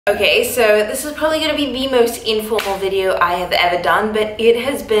Okay, so this is probably going to be the most informal video I have ever done, but it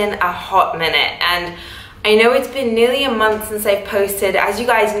has been a hot minute, and I know it's been nearly a month since I've posted. As you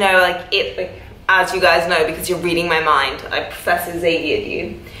guys know, because you're reading my mind, I Professor Xaviered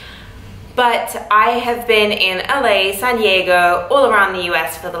you. But I have been in LA, San Diego, all around the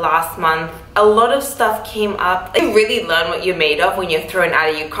US for the last month. A lot of stuff came up. You really learn what you're made of when you're thrown out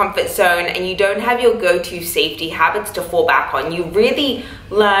of your comfort zone and you don't have your go-to safety habits to fall back on. You really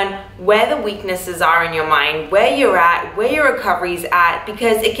learn where the weaknesses are in your mind, where you're at, where your recovery's at,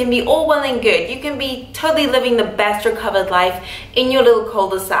 because it can be all well and good. You can be totally living the best recovered life in your little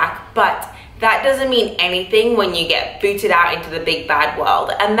cul-de-sac, but that doesn't mean anything when you get booted out into the big bad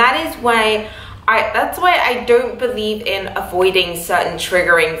world. And that's why I don't believe in avoiding certain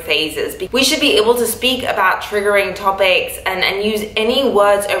triggering phases. We should be able to speak about triggering topics and use any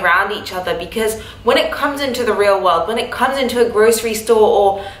words around each other, because when it comes into the real world, when it comes into a grocery store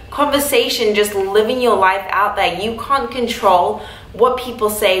or conversation, just living your life out there, you can't control what people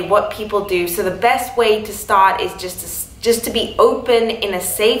say, what people do. So the best way to start is just to be open in a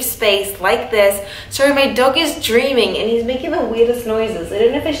safe space like this. Sorry, my dog is dreaming and he's making the weirdest noises. I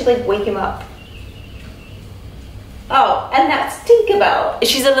don't know if I should like wake him up. Oh, and that's Tinkerbell.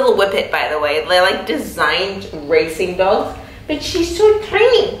 She's a little whippet, by the way. They're like designed racing dogs, but she's so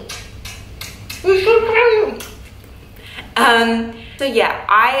tiny. She's so tiny. So yeah,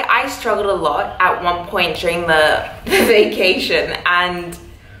 I struggled a lot at one point during the vacation, and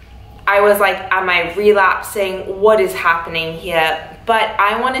I was like, am I relapsing? What is happening here? But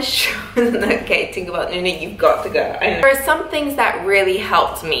I want to show, okay, Tinkerbell, no, you've got to go. There are some things that really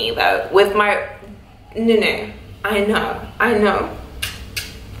helped me though, with my, I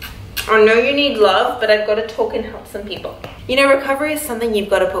know you need love, but I've got to talk and help some people. You know, recovery is something you've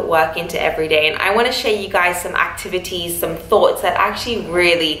got to put work into every day, and I want to share you guys some activities, some thoughts that actually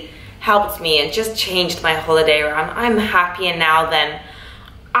really helped me and just changed my holiday around. I'm happier now than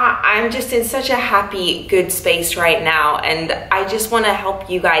I'm just in such a happy, good space right now, and I just want to help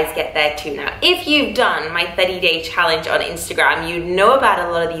you guys get there too now. If you've done my 30-day challenge on Instagram, you know about a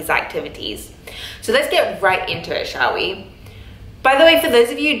lot of these activities. So let's get right into it, shall we? By the way, for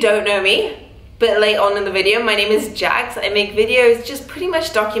those of you who don't know me, but late on in the video, my name is Jax. I make videos just pretty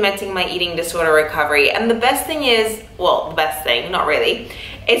much documenting my eating disorder recovery. And the best thing is, well, the best thing, not really.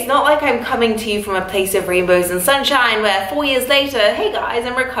 It's not like I'm coming to you from a place of rainbows and sunshine where 4 years later, hey guys,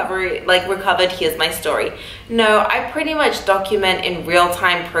 I'm recovered, here's my story. No, I pretty much document in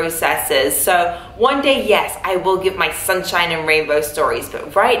real-time processes. So one day, yes, I will give my sunshine and rainbow stories,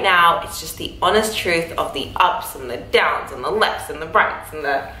 but right now, it's just the honest truth of the ups and the downs and the lefts and the rights and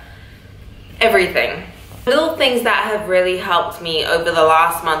the everything. Little things that have really helped me over the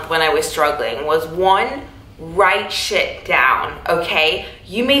last month when I was struggling was, one, write shit down, okay?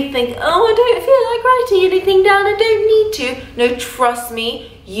 You may think, oh, I don't feel like writing anything down, I don't need to. No, trust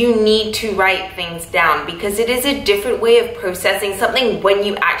me, you need to write things down, because it is a different way of processing something when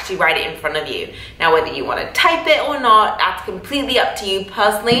you actually write it in front of you. Now, whether you want to type it or not, that's completely up to you.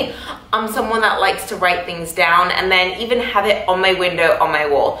 Personally, I'm someone that likes to write things down and then even have it on my window, on my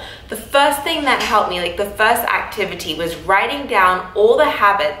wall. The first thing that helped me, like the first activity, was writing down all the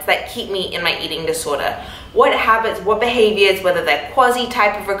habits that keep me in my eating disorder. What habits, what behaviors, whether they're quasi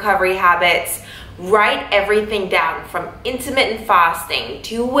type of recovery habits. Write everything down, from intermittent fasting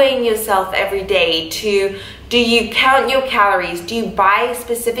to weighing yourself every day to do you count your calories, do you buy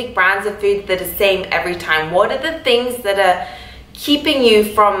specific brands of food that are the same every time. What are the things that are keeping you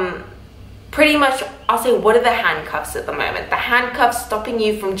from pretty much, I'll say, what are the handcuffs at the moment? The handcuffs stopping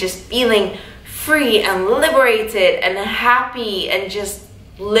you from just feeling free and liberated and happy and just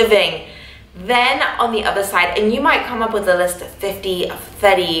living. Then on the other side, and you might come up with a list of 50, of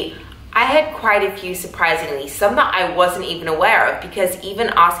 30, I had quite a few, surprisingly, some that I wasn't even aware of, because even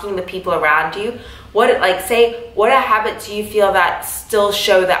asking the people around you, what are habits do you feel that still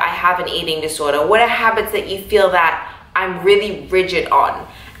show that I have an eating disorder? What are habits that you feel that I'm really rigid on?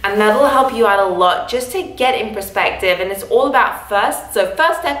 And that'll help you out a lot just to get in perspective. And it's all about first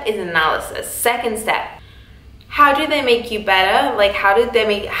step is analysis. Second step, how do they make you better? Like, how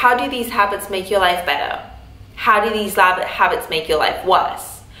do these habits make your life better? How do these habits make your life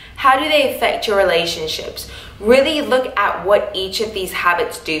worse? How do they affect your relationships? Really look at what each of these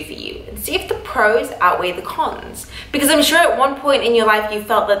habits do for you and see if the pros outweigh the cons. Because I'm sure at one point in your life you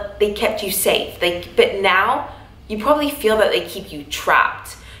felt that they kept you safe, but now you probably feel that they keep you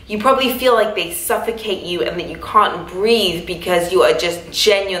trapped. You probably feel like they suffocate you and that you can't breathe because you are just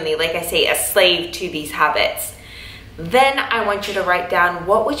genuinely, like I say, a slave to these habits. Then I want you to write down,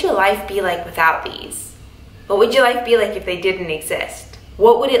 what would your life be like without these? What would your life be like if they didn't exist?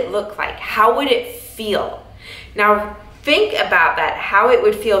 what would it look like? How would it feel? Now, think about that, how it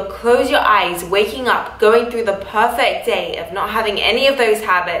would feel. Close your eyes, waking up, going through the perfect day of not having any of those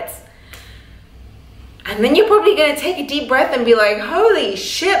habits. And then you're probably gonna take a deep breath and be like, holy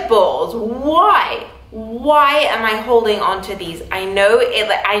shit balls, why? Why am I holding on to these? I know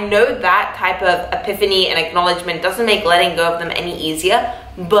that type of epiphany and acknowledgement doesn't make letting go of them any easier,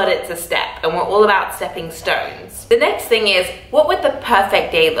 but it's a step, and we're all about stepping stones. The next thing is, what would the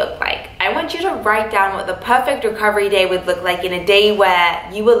perfect day look like? I want you to write down what the perfect recovery day would look like in a day where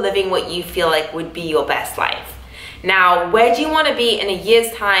you were living what you feel like would be your best life. Now, where do you want to be in a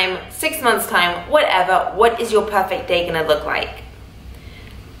year's time, 6 months time, whatever? What is your perfect day gonna look like?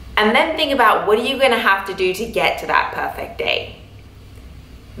 And then think about, what are you gonna have to do to get to that perfect day?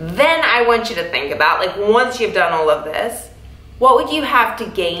 Then I want you to think about, like, once you've done all of this, what would you have to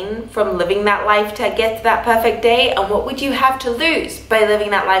gain from living that life to get to that perfect day? And what would you have to lose by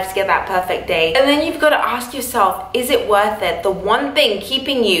living that life to get that perfect day? And then you've got to ask yourself, is it worth it? The one thing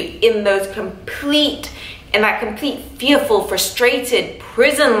keeping you in that complete fearful, frustrated,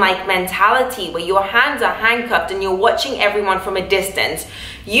 prison-like mentality where your hands are handcuffed and you're watching everyone from a distance.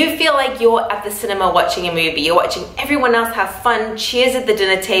 You feel like you're at the cinema watching a movie. You're watching everyone else have fun, cheers at the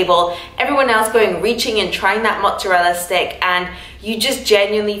dinner table, everyone else reaching and trying that mozzarella stick, and you just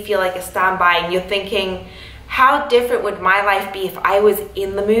genuinely feel like a standby, and you're thinking, how different would my life be if I was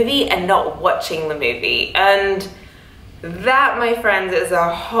in the movie and not watching the movie? And that, my friends, is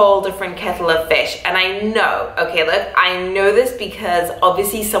a whole different kettle of fish. And I know, okay, look, I know this because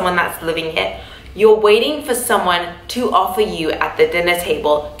obviously someone that's living it, you're waiting for someone to offer you at the dinner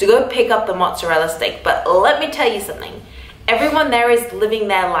table to go pick up the mozzarella stick. But let me tell you something, everyone there is living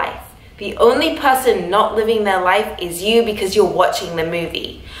their life. The only person not living their life is you, because you're watching the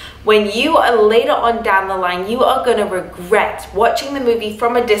movie. When you are later on down the line, you are gonna regret watching the movie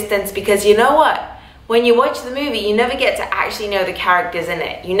from a distance, because you know what? When you watch the movie, you never get to actually know the characters in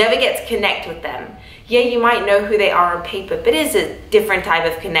it. You never get to connect with them. Yeah, you might know who they are on paper, but it is a different type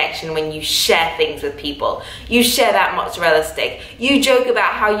of connection when you share things with people. You share that mozzarella stick. You joke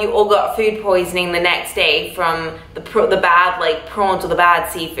about how you all got food poisoning the next day from the bad prawns or the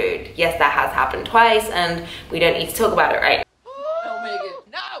bad seafood. Yes, that has happened twice, and we don't need to talk about it, right? No, Megan,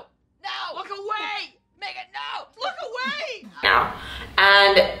 no, no, look away! Megan, no, look away! Now.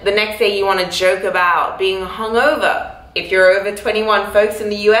 And the next day you want to joke about being hungover if you're over 21 folks in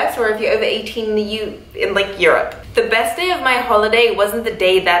the US, or if you're over 18 in Europe. The best day of my holiday wasn't the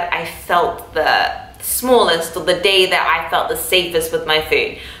day that I felt the smallest or the day that I felt the safest with my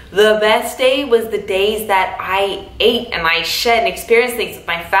food. The best day was the days that I ate and I shared and experienced things with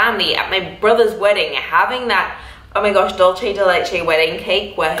my family, at my brother's wedding, having that, oh my gosh, dulce de leche wedding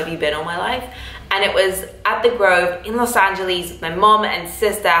cake. Where have you been all my life? And it was at the Grove in Los Angeles with my mom and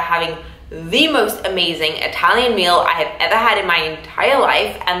sister, having the most amazing Italian meal I have ever had in my entire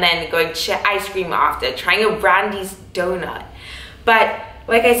life, and then going to share ice cream after, trying a Brandy's donut. But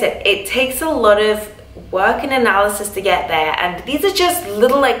like I said, it takes a lot of work and analysis to get there, and these are just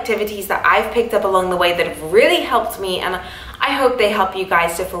little activities that I've picked up along the way that have really helped me, and I hope they help you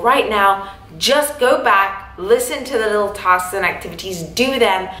guys. So for right now, just go back, listen to the little tasks and activities, do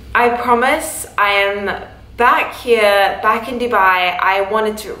them. I promise I am back here, back in Dubai. I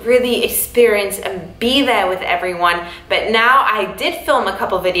wanted to really experience and be there with everyone, but now I did film a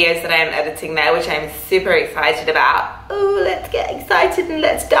couple videos that I am editing there, which I'm super excited about. Oh, let's get excited and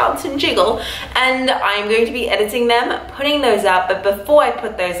let's dance and jiggle. And I'm going to be editing them, putting those up, but before I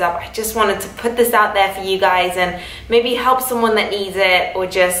put those up, I just wanted to put this out there for you guys and maybe help someone that needs it, or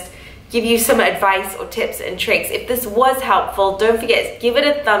just give you some advice or tips and tricks. If this was helpful, don't forget, give it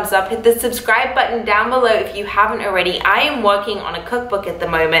a thumbs up, hit the subscribe button down below if you haven't already. I am working on a cookbook at the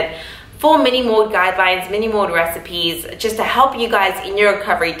moment for mini mold guidelines, mini mold recipes, just to help you guys in your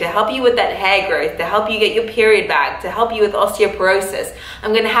recovery, to help you with that hair growth, to help you get your period back, to help you with osteoporosis.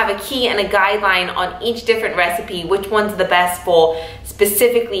 I'm gonna have a key and a guideline on each different recipe, which one's the best for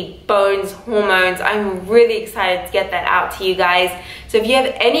specifically bones, hormones. I'm really excited to get that out to you guys. So if you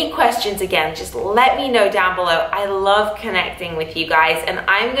have any questions, again, just let me know down below. I love connecting with you guys, and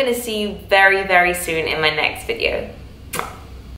I'm gonna see you very, very soon in my next video.